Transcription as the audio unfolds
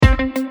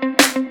Rise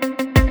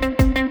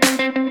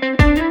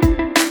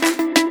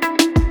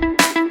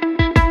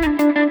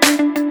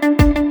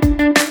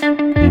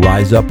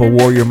up, a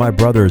warrior, my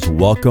brothers.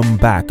 Welcome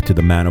back to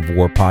the Man of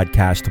War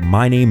podcast.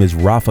 My name is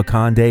Rafa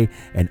Conde,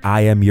 and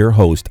I am your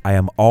host. I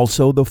am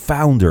also the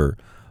founder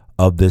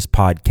of this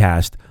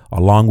podcast,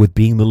 along with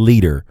being the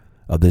leader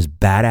of this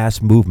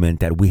badass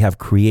movement that we have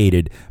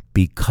created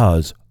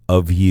because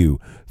of you,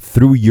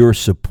 through your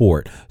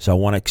support. So I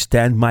want to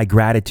extend my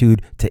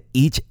gratitude to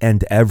each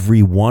and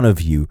every one of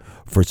you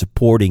for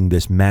supporting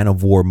this Man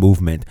of War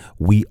movement.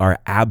 We are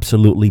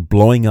absolutely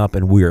blowing up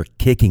and we are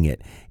kicking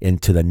it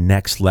into the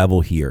next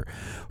level here.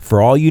 For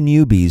all you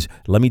newbies,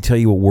 let me tell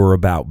you what we're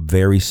about.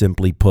 Very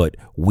simply put,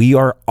 we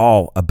are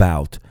all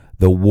about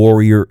the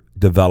warrior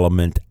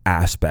development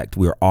aspect.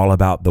 We're all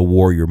about the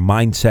warrior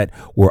mindset.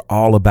 We're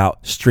all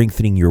about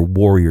strengthening your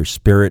warrior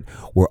spirit.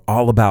 We're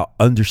all about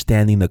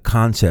understanding the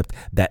concept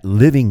that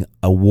living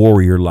a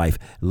warrior life,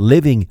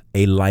 living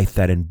a life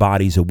that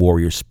embodies a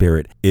warrior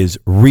spirit is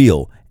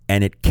real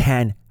and it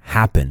can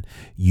happen.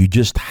 You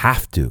just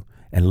have to.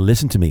 And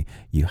listen to me,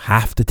 you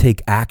have to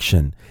take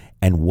action.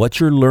 And what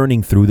you're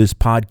learning through this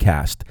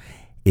podcast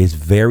is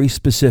very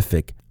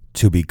specific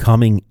to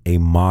becoming a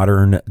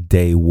modern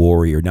day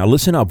warrior. Now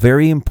listen up,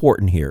 very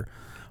important here.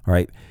 All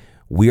right.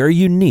 We are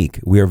unique.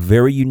 We are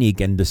very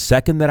unique. And the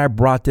second that I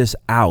brought this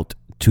out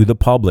to the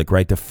public,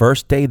 right, the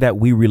first day that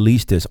we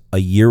released this a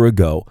year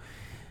ago,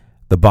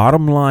 the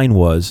bottom line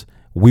was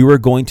we were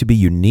going to be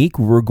unique.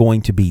 We were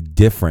going to be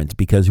different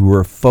because we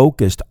were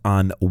focused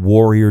on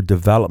warrior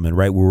development,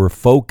 right? We were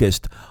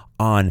focused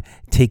on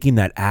taking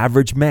that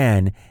average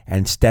man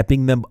and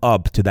stepping them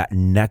up to that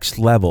next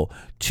level,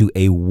 to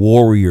a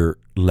warrior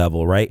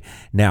level, right?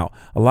 Now,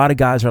 a lot of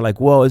guys are like,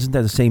 well, isn't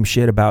that the same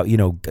shit about,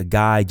 a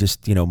guy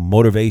just,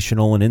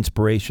 motivational and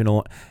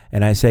inspirational?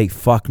 And I say,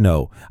 fuck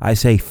no. I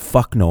say,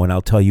 fuck no. And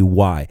I'll tell you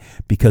why.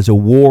 Because a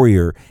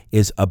warrior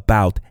is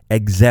about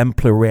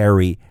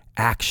exemplary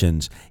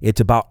actions.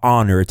 It's about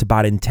honor. It's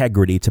about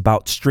integrity. It's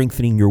about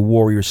strengthening your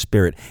warrior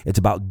spirit. It's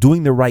about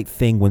doing the right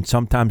thing when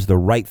sometimes the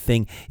right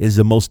thing is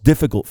the most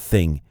difficult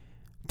thing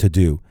to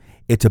do.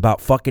 It's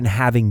about fucking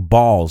having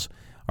balls,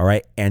 all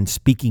right, and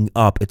speaking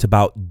up. It's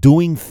about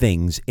doing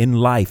things in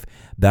life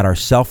that are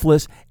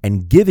selfless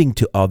and giving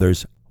to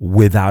others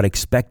without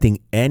expecting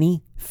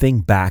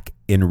anything back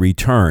in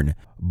return.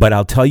 But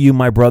I'll tell you,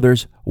 my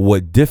brothers,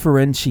 what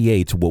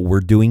differentiates what we're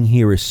doing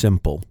here is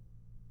simple.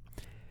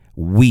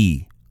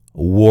 We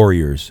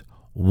warriors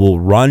will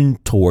run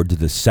towards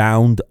the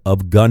sound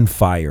of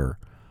gunfire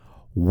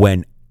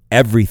when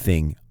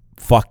everything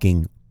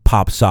fucking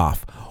pops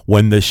off.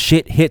 When the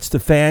shit hits the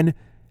fan,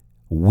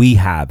 we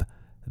have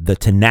the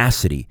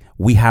tenacity,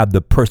 we have the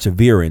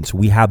perseverance,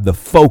 we have the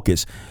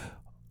focus,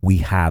 we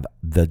have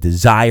the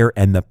desire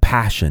and the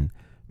passion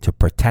to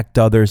protect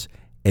others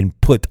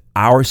and put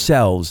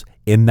ourselves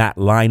in that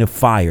line of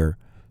fire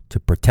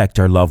to protect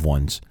our loved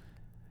ones.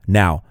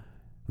 Now,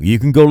 you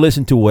can go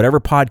listen to whatever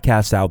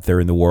podcasts out there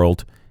in the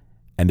world,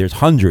 and there's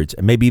hundreds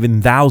and maybe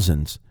even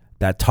thousands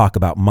that talk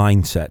about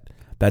mindset,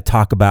 that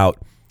talk about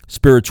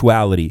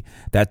spirituality,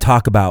 that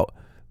talk about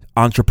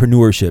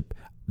entrepreneurship,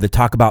 that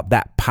talk about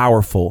that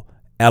powerful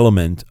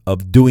element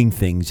of doing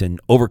things and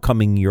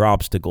overcoming your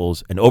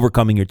obstacles and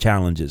overcoming your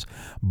challenges.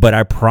 But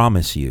I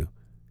promise you,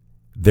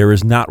 there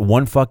is not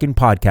one fucking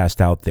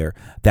podcast out there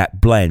that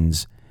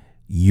blends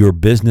your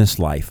business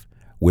life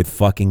with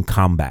fucking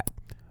combat,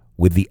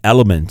 with the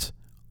element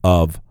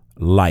of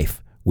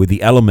life, with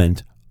the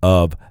element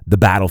of the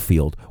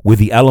battlefield, with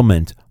the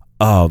element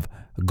of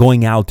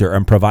going out there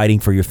and providing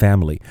for your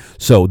family.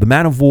 So the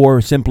Man of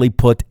War, simply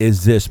put,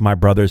 is this, my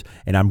brothers,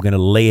 and I'm going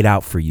to lay it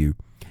out for you.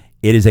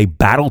 It is a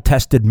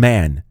battle-tested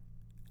man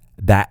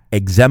that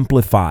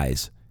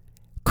exemplifies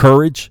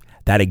courage,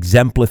 that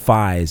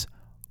exemplifies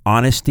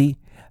honesty,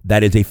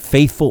 that is a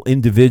faithful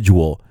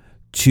individual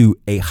to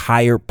a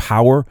higher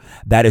power,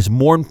 that is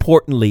more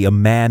importantly a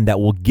man that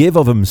will give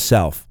of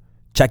himself.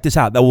 Check this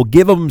out. That will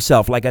give of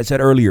himself, like I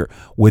said earlier,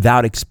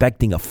 without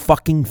expecting a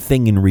fucking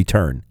thing in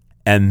return.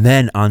 And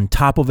then on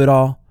top of it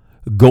all,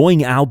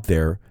 going out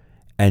there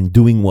and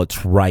doing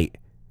what's right,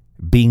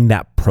 being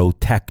that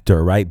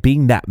protector, right?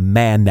 Being that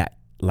man that,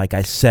 like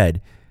I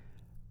said,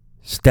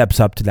 steps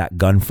up to that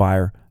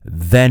gunfire.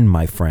 Then,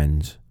 my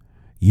friends,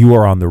 you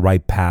are on the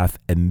right path,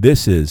 and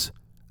this is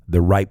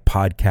the right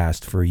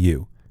podcast for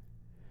you.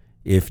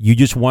 If you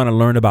just want to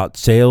learn about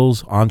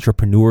sales,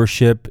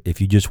 entrepreneurship,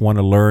 if you just want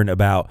to learn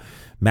about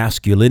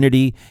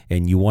masculinity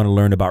and you want to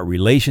learn about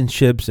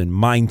relationships and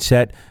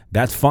mindset,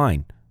 that's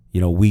fine. I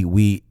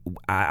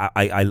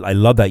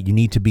love that. You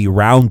need to be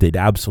rounded,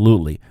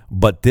 absolutely.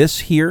 But this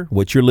here,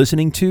 what you're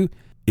listening to,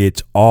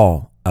 it's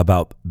all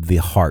about the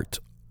heart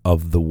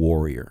of the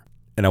warrior.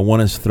 And I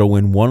want to throw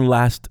in one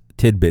last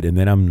tidbit, and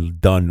then I'm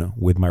done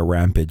with my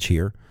rampage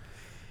here.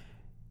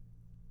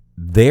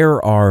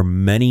 There are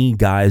many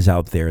guys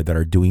out there that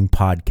are doing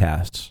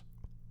podcasts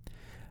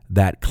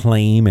that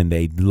claim and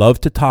they love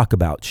to talk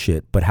about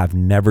shit, but have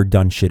never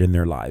done shit in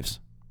their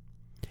lives.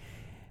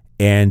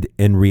 And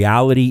in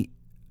reality,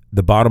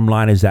 the bottom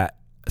line is that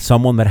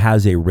someone that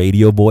has a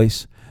radio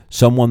voice,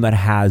 someone that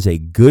has a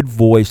good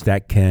voice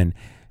that can,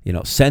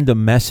 send a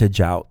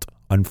message out.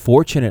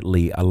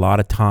 Unfortunately, a lot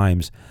of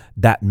times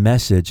that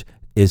message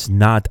is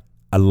not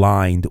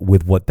aligned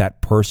with what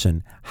that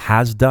person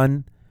has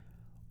done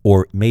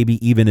or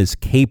maybe even is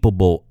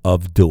capable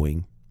of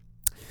doing.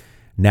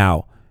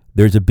 Now,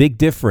 there's a big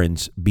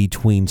difference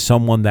between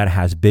someone that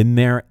has been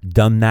there,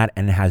 done that,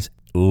 and has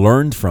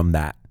learned from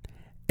that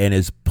and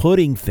is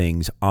putting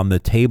things on the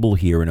table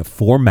here in a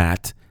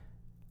format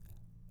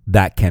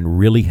that can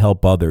really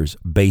help others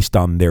based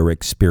on their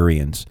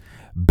experience,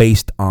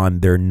 based on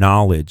their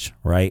knowledge,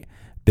 right?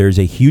 There's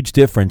a huge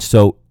difference.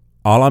 So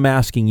all I'm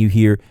asking you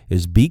here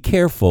is be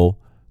careful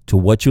to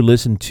what you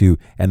listen to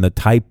and the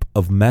type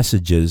of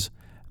messages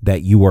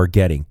that you are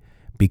getting.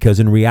 Because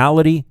in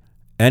reality,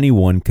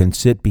 anyone can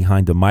sit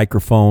behind a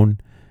microphone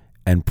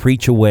and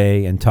preach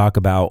away and talk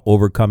about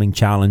overcoming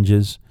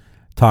challenges,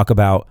 talk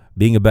about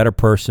being a better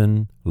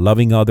person,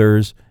 loving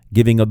others,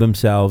 giving of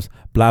themselves,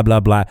 blah, blah,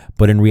 blah.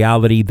 But in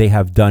reality, they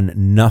have done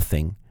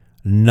nothing.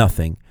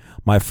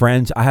 My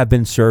friends, I have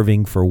been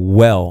serving for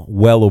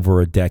well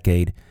over a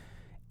decade,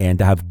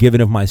 and I have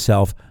given of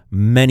myself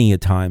many a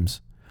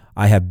times.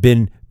 I have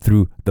been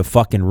through the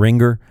fucking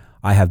ringer.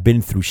 I have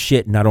been through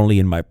shit, not only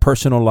in my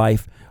personal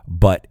life,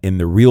 but in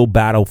the real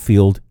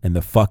battlefield, in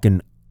the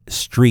fucking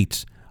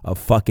streets of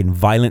fucking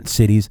violent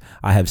cities.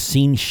 I have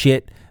seen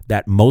shit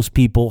that most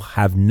people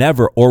have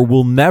never or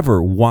will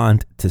never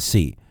want to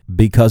see,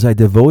 because I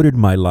devoted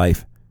my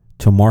life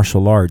to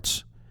martial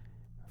arts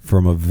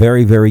from a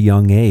very, very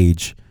young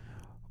age.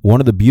 One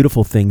of the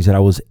beautiful things that I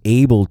was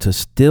able to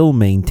still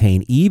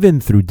maintain, even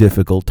through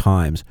difficult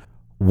times,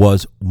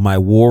 was my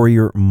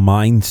warrior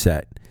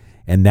mindset.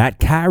 And that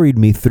carried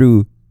me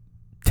through,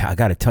 I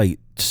got to tell you,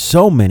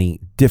 so many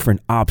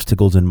different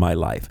obstacles in my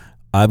life.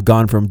 I've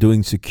gone from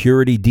doing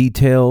security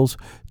details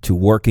to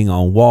working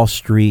on Wall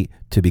Street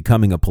to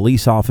becoming a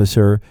police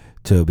officer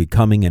to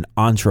becoming an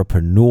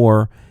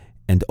entrepreneur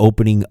and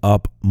opening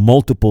up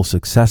multiple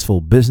successful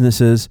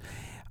businesses.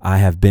 I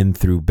have been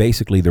through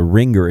basically the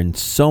ringer in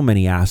so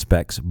many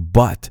aspects,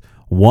 but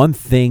one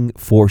thing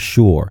for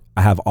sure,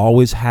 I have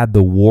always had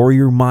the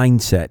warrior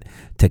mindset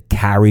to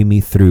carry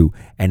me through,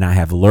 and I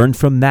have learned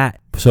from that.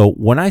 So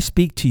when I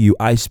speak to you,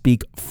 I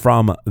speak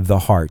from the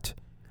heart.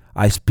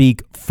 I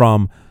speak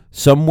from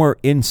somewhere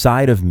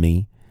inside of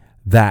me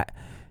that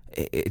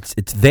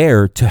it's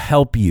there to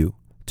help you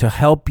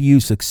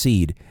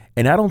succeed.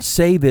 And I don't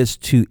say this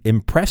to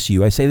impress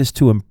you. I say this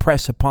to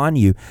impress upon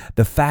you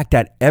the fact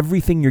that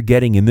everything you're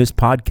getting in this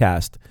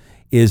podcast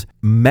is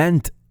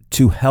meant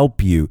to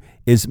help you,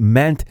 is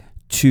meant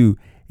to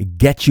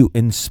get you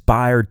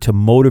inspired, to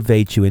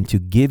motivate you, and to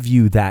give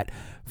you that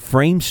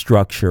frame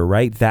structure,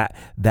 right? That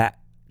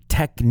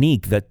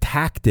technique, the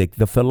tactic,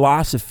 the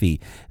philosophy,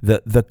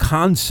 the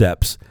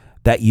concepts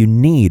that you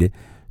need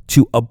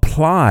to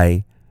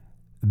apply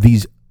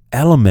these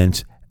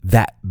elements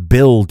that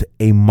build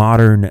a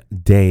modern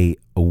day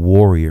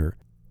warrior.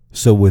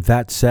 So with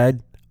that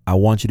said, I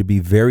want you to be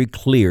very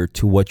clear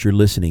to what you're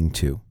listening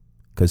to,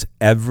 because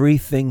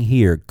everything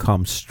here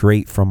comes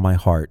straight from my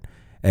heart.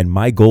 And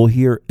my goal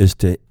here is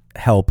to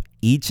help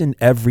each and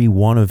every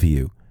one of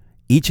you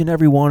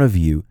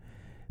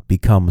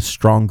become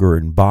stronger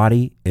in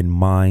body, in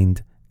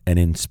mind, and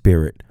in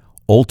spirit,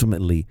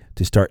 ultimately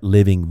to start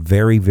living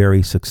very,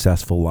 very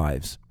successful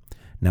lives.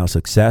 Now,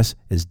 success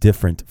is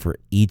different for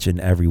each and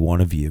every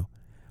one of you,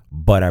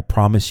 but I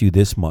promise you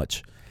this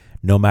much: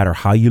 no matter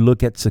how you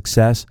look at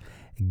success,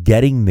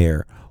 getting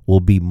there will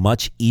be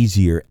much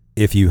easier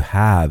if you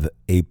have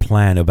a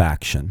plan of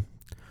action.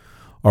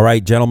 All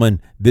right,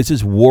 gentlemen, this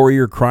is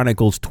Warrior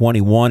Chronicles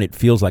 21. It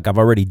feels like I've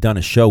already done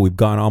a show. We've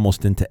gone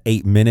almost into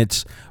 8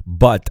 minutes,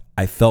 but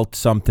I felt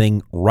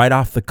something right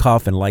off the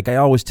cuff. And like I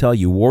always tell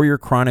you, Warrior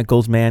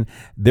Chronicles, man,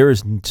 there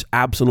is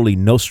absolutely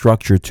no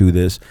structure to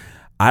this.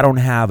 I don't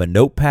have a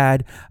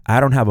notepad. I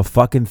don't have a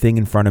fucking thing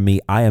in front of me.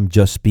 I am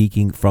just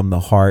speaking from the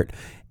heart.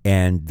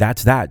 And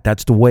that's that.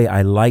 That's the way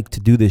I like to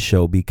do this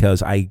show,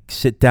 because I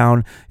sit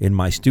down in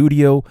my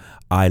studio,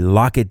 I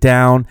lock it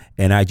down,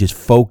 and I just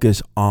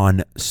focus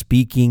on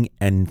speaking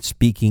and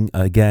speaking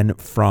again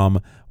from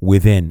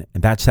within.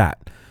 And that's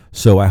that.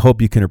 So I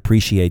hope you can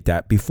appreciate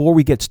that. Before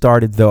we get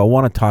started, though, I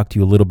want to talk to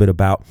you a little bit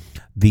about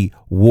the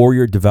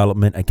Warrior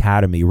Development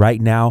Academy.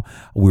 Right now,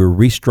 we're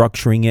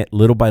restructuring it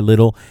little by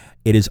little.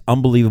 It is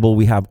unbelievable.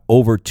 We have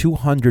over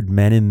 200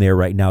 men in there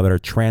right now that are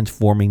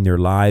transforming their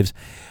lives.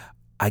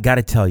 I got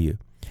to tell you,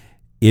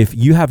 if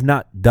you have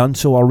not done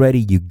so already,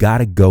 you got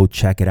to go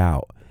check it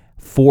out.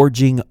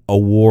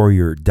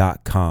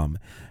 ForgingAWarrior.com.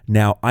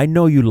 Now, I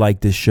know you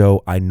like this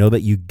show. I know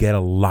that you get a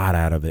lot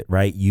out of it,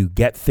 right? You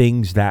get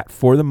things that,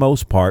 for the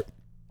most part,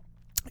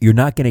 you're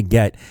not going to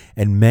get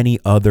in many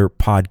other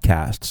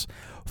podcasts.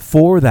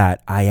 For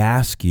that, I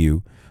ask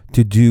you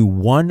to do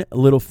one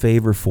little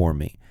favor for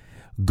me.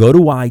 Go to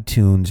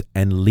iTunes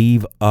and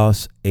leave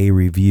us a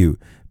review,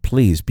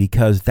 please,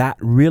 because that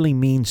really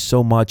means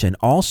so much. And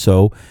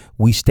also,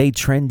 we stay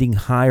trending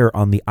higher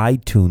on the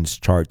iTunes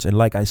charts. And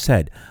like I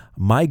said,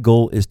 My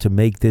goal is to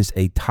make this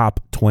a top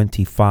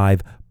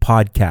 25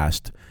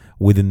 podcast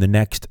within the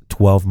next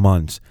 12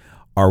 months.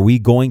 Are we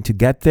going to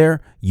get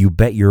there? You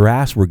bet your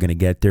ass we're going to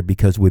get there,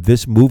 because with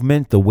this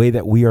movement, the way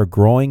that we are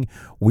growing,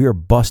 we are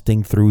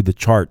busting through the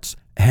charts.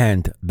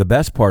 And the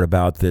best part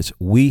about this,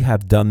 we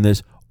have done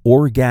this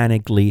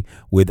organically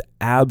with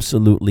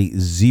absolutely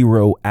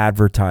zero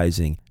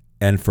advertising.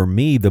 And for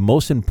me, the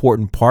most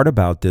important part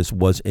about this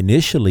was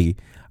initially,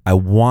 I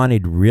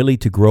wanted really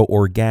to grow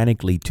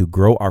organically, to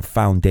grow our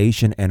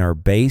foundation and our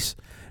base,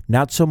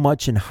 not so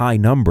much in high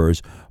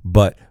numbers,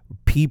 but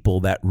people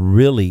that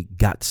really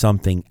got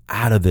something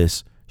out of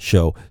this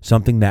show,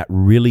 something that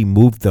really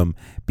moved them.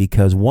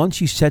 Because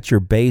once you set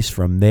your base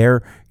from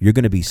there, you're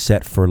going to be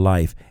set for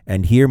life.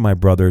 And here, my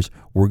brothers,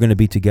 we're going to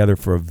be together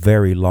for a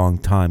very long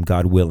time,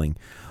 God willing.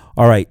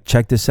 All right,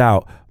 check this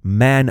out.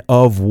 Man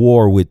of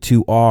War with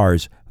 2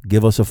 R's.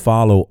 Give us a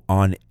follow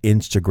on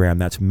Instagram.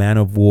 That's Man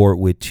of War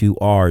with 2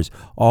 R's.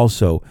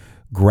 Also,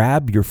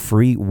 grab your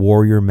free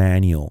warrior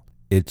manual.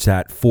 It's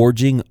at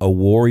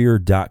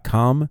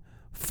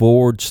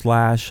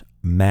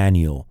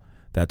forgingawarrior.com/manual.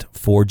 That's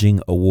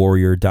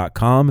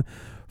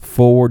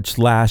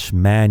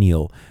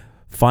forgingawarrior.com/manual.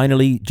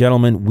 Finally,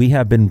 gentlemen, we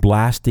have been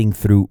blasting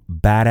through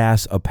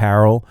badass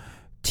apparel,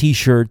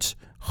 t-shirts,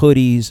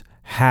 hoodies,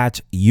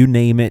 hats, you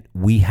name it,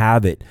 we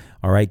have it.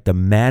 All right, the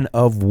Man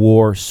of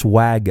War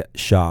swag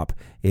shop.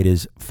 It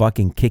is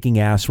fucking kicking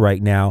ass right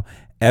now.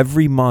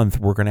 Every month,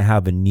 we're going to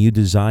have a new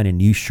design, a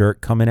new shirt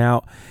coming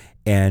out.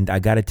 And I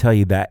got to tell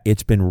you that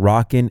it's been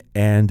rocking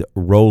and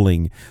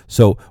rolling.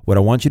 So what I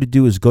want you to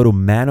do is go to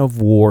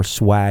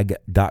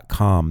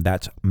manofwarswag.com.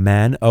 That's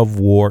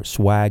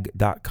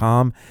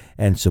manofwarswag.com,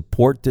 and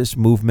support this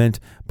movement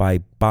by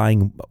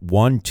buying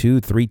 1, 2,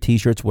 3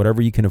 t-shirts, whatever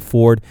you can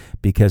afford.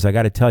 Because I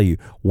got to tell you,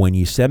 when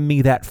you send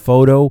me that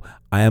photo,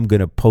 I am going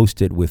to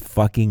post it with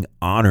fucking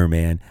honor,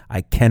 man. I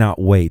cannot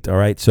wait. All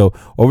right. So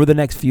over the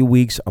next few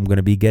weeks, I'm going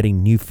to be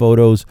getting new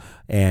photos,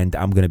 and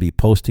I'm going to be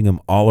posting them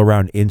all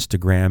around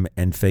Instagram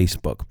and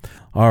Facebook.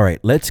 All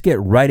right. Let's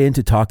get right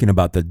into talking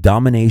about the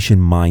domination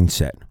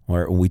mindset.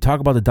 Or when we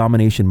talk about the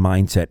domination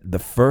mindset, the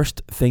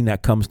first thing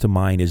that comes to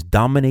mind is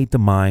dominate the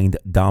mind,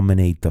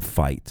 dominate the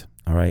fight.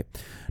 All right.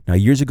 Now,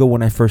 years ago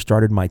when I first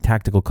started my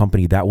tactical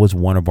company, that was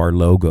one of our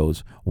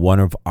logos, one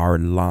of our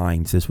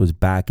lines. This was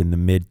back in the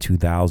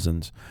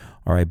mid-2000s.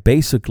 All right.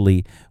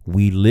 Basically,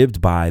 we lived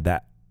by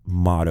that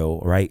motto,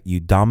 right? You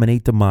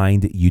dominate the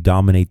mind, you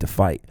dominate the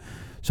fight.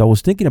 So I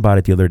was thinking about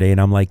it the other day, and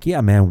I'm like,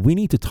 yeah, man, we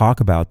need to talk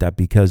about that,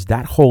 because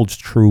that holds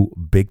true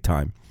big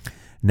time.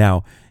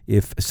 Now,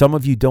 if some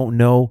of you don't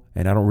know,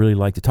 and I don't really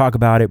like to talk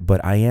about it, but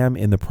I am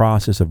in the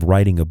process of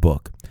writing a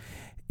book.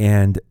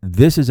 And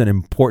this is an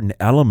important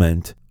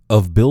element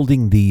of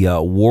building the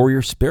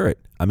warrior spirit.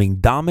 I mean,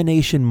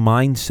 domination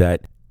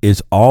mindset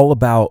is all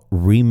about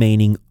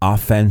remaining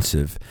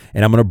offensive.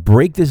 And I'm going to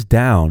break this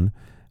down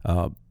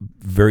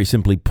very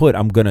simply put.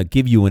 I'm going to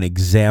give you an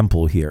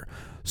example here.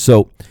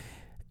 So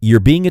you're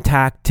being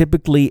attacked.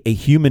 Typically, a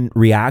human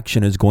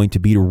reaction is going to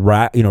be to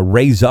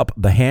raise up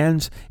the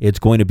hands. It's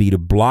going to be to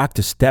block,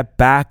 to step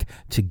back,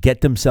 to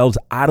get themselves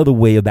out of the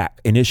way of that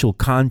initial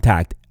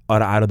contact,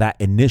 out of that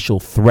initial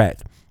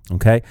threat.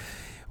 Okay?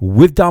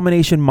 With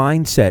domination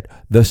mindset,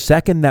 the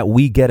second that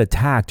we get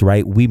attacked,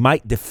 right, we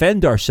might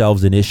defend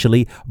ourselves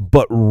initially,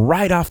 but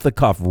right off the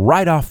cuff,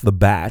 right off the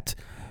bat,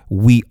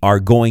 we are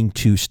going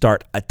to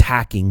start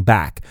attacking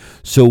back.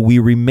 So we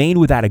remain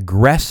with that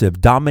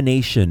aggressive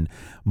domination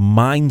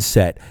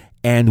mindset,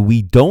 and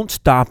we don't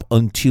stop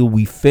until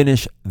we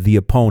finish the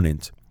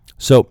opponent.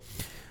 So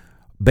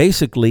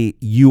basically,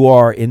 you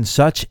are in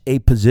such a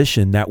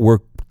position that we're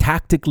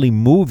tactically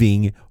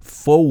moving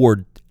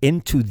forward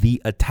into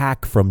the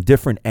attack from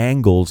different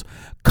angles,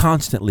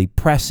 constantly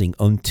pressing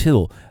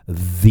until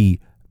the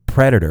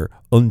predator,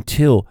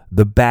 until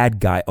the bad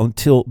guy,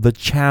 until the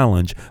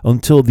challenge,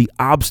 until the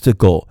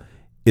obstacle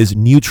is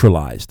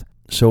neutralized.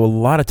 So a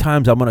lot of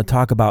times I'm going to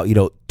talk about,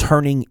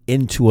 turning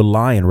into a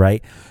lion,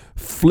 right?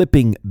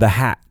 Flipping the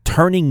hat,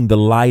 turning the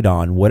light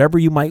on, whatever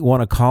you might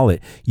want to call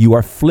it. You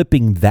are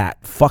flipping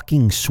that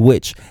fucking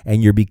switch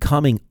and you're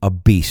becoming a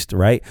beast,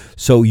 right?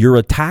 So you're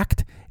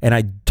attacked. And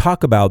I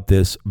talk about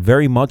this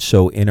very much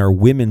so in our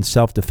women's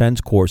self-defense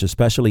course,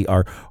 especially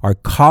our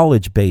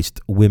college-based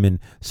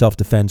women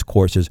self-defense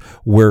courses,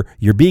 where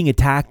you're being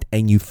attacked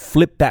and you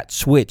flip that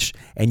switch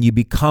and you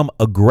become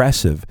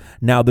aggressive.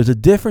 Now, there's a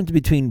difference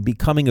between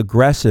becoming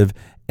aggressive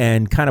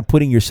and kind of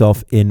putting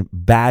yourself in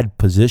bad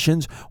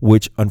positions,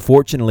 which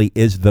unfortunately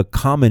is the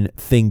common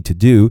thing to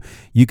do.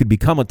 You could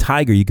become a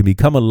tiger, you can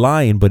become a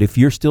lion, but if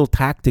you're still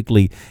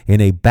tactically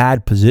in a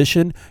bad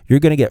position, you're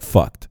going to get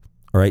fucked.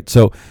 All right.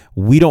 So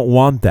we don't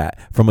want that.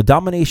 From a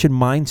domination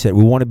mindset,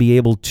 we want to be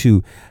able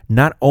to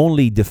not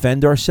only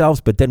defend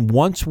ourselves, but then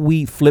once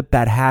we flip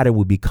that hat and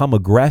we become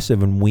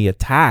aggressive and we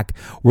attack,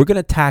 we're going to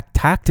attack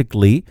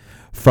tactically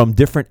from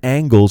different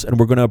angles, and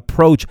we're going to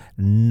approach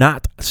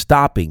not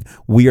stopping.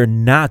 We are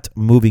not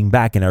moving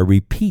back. And I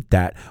repeat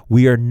that.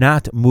 We are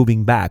not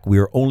moving back. We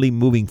are only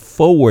moving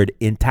forward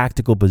in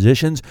tactical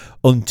positions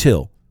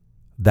until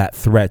that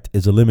threat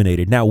is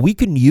eliminated. Now, we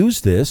can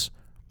use this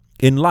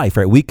in life,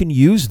 right? We can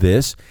use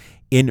this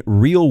in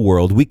real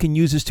world. We can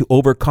use this to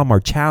overcome our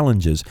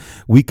challenges.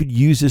 We could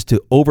use this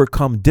to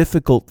overcome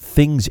difficult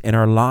things in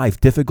our life,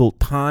 difficult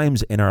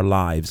times in our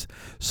lives.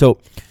 So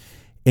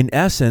in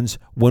essence,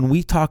 when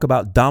we talk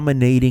about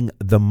dominating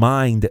the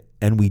mind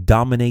and we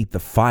dominate the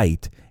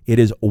fight, it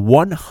is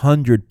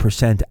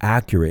 100%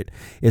 accurate.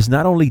 It's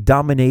not only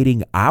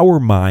dominating our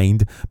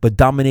mind, but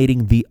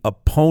dominating the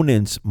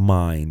opponent's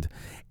mind.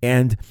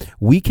 And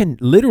we can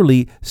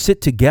literally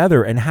sit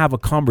together and have a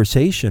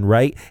conversation,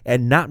 right?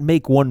 And not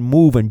make one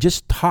move and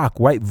just talk,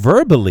 right?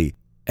 Verbally.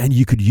 And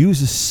you could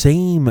use the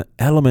same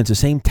elements, the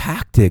same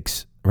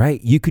tactics, right?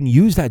 You can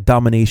use that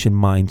domination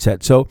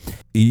mindset. So,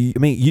 I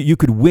mean, you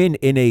could win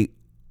in a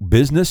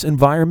business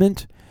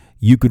environment.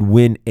 You could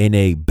win in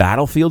a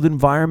battlefield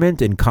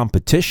environment, in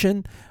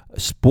competition,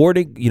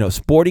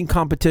 sporting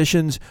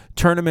competitions,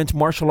 tournaments,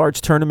 martial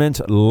arts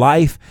tournaments,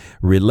 life,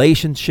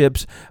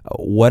 relationships,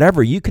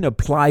 whatever. You can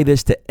apply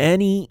this to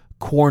any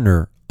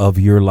corner of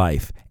your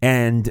life.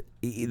 And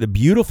the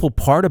beautiful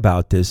part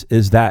about this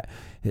is that,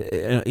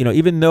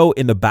 even though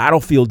in the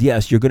battlefield,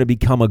 yes, you're going to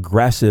become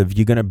aggressive,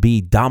 you're going to be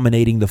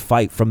dominating the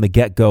fight from the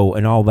get-go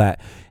and all that,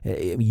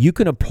 you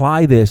can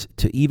apply this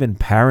to even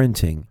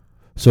parenting.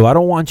 So I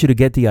don't want you to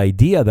get the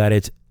idea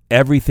that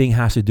everything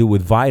has to do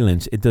with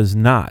violence. It does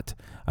not.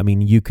 I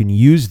mean, you can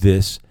use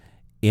this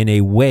in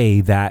a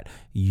way that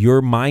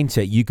your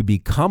mindset, you could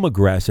become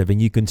aggressive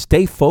and you can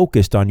stay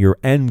focused on your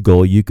end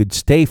goal. You could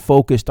stay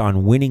focused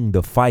on winning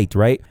the fight,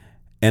 right?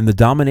 And the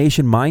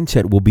domination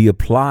mindset will be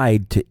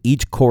applied to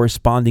each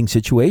corresponding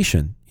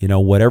situation,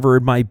 whatever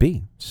it might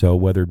be. So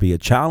whether it be a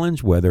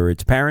challenge, whether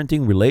it's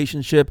parenting,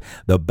 relationship,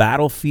 the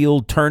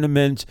battlefield,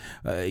 tournament,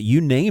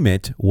 you name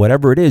it,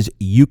 whatever it is,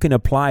 you can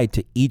apply it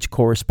to each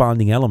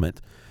corresponding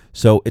element.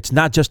 So it's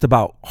not just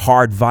about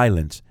hard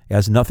violence. It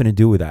has nothing to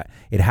do with that.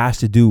 It has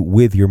to do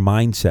with your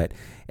mindset.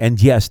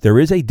 And yes, there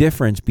is a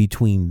difference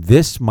between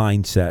this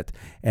mindset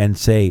and,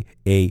 say,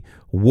 a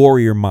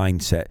warrior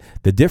mindset.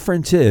 The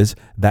difference is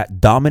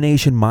that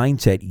domination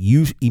mindset,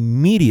 you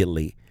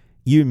immediately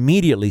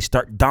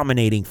start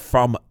dominating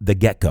from the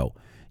get-go.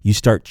 You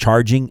start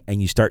charging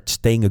and you start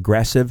staying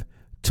aggressive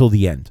till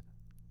the end.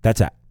 That's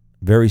that.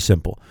 Very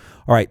simple.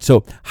 All right,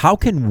 so how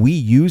can we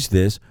use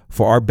this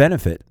for our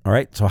benefit? All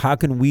right, so how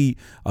can we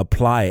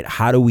apply it?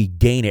 How do we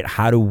gain it?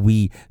 How do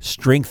we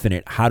strengthen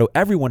it?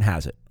 Everyone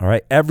has it, all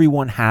right?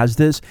 Everyone has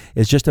this.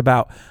 It's just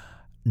about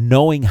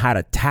knowing how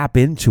to tap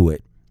into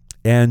it.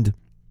 And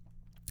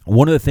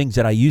one of the things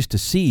that I used to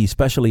see,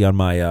 especially on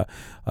my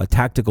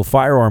tactical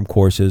firearm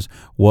courses,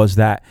 was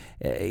that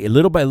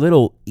little by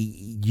little,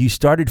 you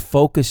started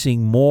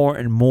focusing more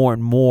and more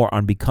and more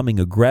on becoming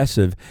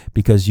aggressive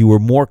because you were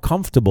more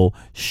comfortable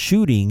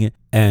shooting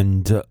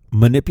and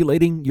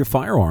manipulating your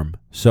firearm.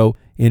 So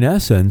in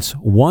essence,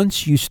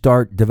 once you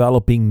start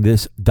developing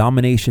this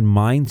domination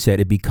mindset,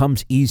 it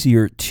becomes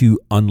easier to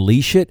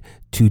unleash it,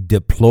 to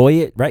deploy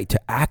it, right? To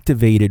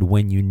activate it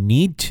when you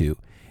need to.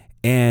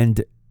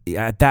 And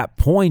at that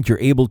point, you're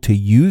able to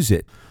use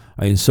it.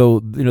 And so,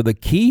 the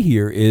key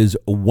here is,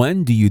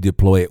 when do you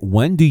deploy it?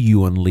 When do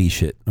you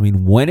unleash it? I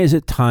mean, when is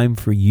it time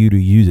for you to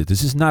use it?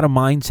 This is not a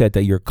mindset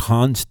that you're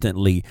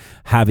constantly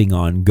having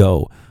on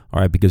go,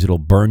 all right, because it'll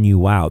burn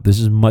you out. This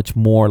is much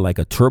more like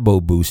a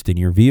turbo boost in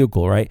your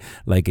vehicle, right?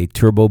 Like a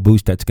turbo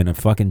boost that's going to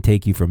fucking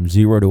take you from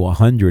 0 to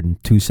 100 in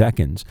 2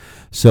 seconds.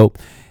 So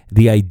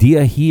the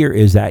idea here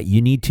is that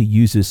you need to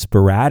use this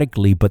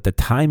sporadically, but the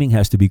timing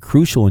has to be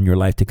crucial in your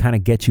life to kind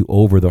of get you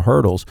over the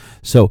hurdles.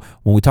 So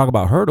when we talk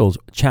about hurdles,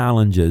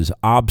 challenges,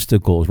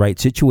 obstacles, right?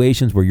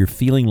 Situations where you're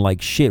feeling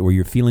like shit, where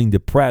you're feeling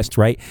depressed,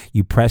 right?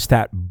 You press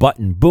that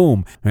button,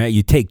 boom, right?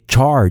 You take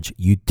charge,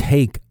 you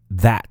take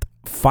that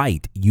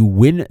fight, you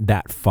win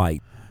that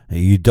fight.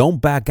 You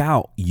don't back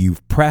out. You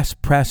press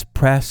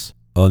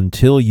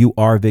until you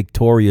are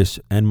victorious.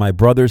 And my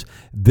brothers,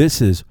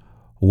 this is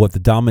what the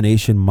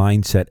domination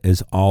mindset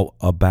is all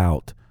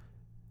about.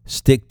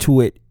 Stick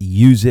to it,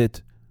 use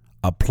it,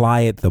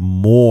 apply it. The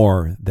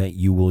more that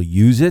you will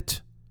use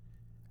it,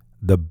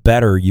 the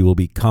better you will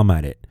become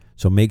at it.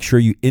 So make sure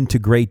you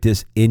integrate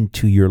this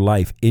into your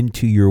life,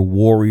 into your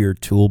warrior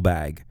tool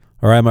bag.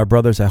 All right, my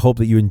brothers, I hope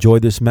that you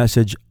enjoyed this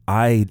message.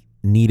 I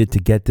needed to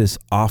get this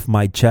off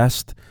my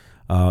chest.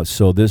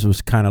 So this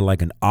was kind of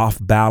like an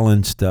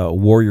off-balanced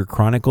Warrior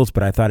Chronicles,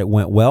 but I thought it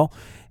went well.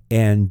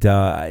 And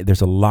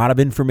there's a lot of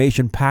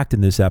information packed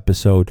in this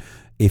episode.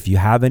 If you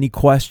have any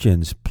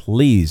questions,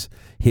 please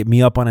hit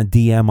me up on a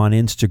DM on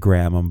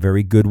Instagram. I'm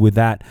very good with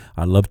that.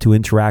 I love to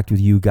interact with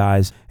you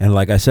guys. And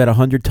like I said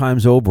 100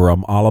 times over,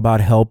 I'm all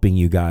about helping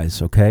you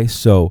guys, okay?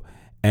 So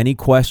any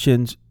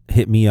questions,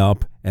 hit me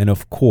up. And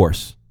of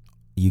course,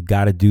 you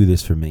got to do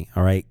this for me,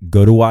 all right?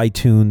 Go to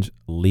iTunes,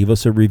 leave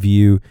us a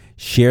review,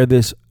 share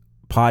this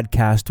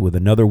podcast with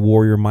another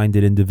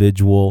warrior-minded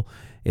individual.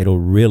 It'll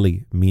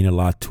really mean a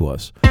lot to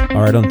us.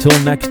 All right, until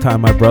next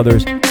time, my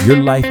brothers, your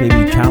life may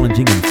be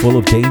challenging and full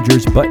of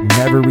dangers, but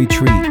never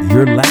retreat.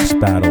 Your last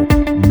battle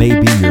may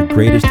be your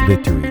greatest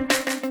victory.